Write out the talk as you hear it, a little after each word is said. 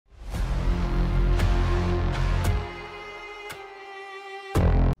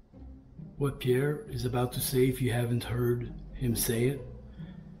What Pierre is about to say, if you haven't heard him say it,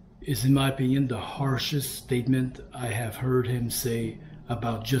 is in my opinion the harshest statement I have heard him say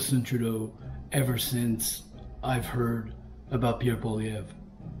about Justin Trudeau ever since I've heard about Pierre Poilievre.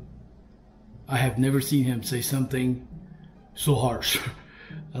 I have never seen him say something so harsh.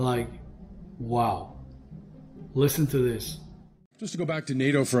 Like, wow. Listen to this. Just to go back to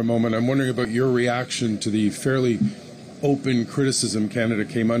NATO for a moment, I'm wondering about your reaction to the fairly open criticism Canada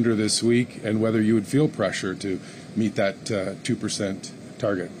came under this week, and whether you would feel pressure to meet that 2%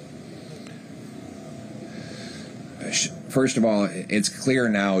 target. First of all, it's clear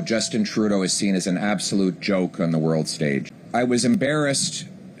now Justin Trudeau is seen as an absolute joke on the world stage. I was embarrassed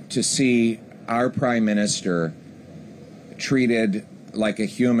to see our Prime Minister treated like a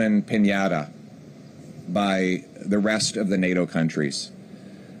human piñata by the rest of the NATO countries.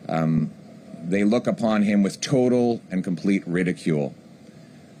 They look upon him with total and complete ridicule.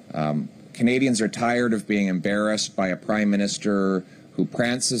 Canadians are tired of being embarrassed by a Prime Minister who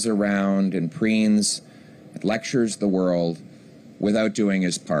prances around and preens and lectures the world without doing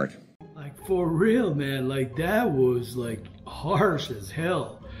his part. Like, for real, man, like, that was like harsh as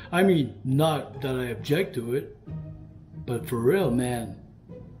hell. I mean, not that I object to it, but for real, man,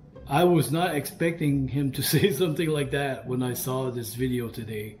 I was not expecting him to say something like that when I saw this video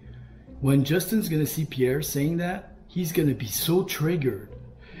today. When Justin's gonna see Pierre saying that, he's gonna be so triggered.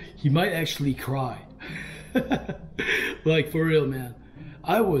 He might actually cry. Like, for real, man.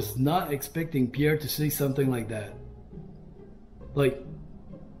 I was not expecting Pierre to say something like that. Like,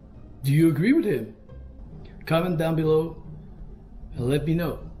 do you agree with him? Comment down below and let me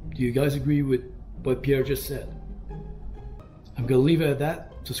know. Do you guys agree with what Pierre just said? I'm gonna leave it at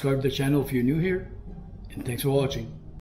that. Subscribe to the channel if you're new here, and thanks for watching.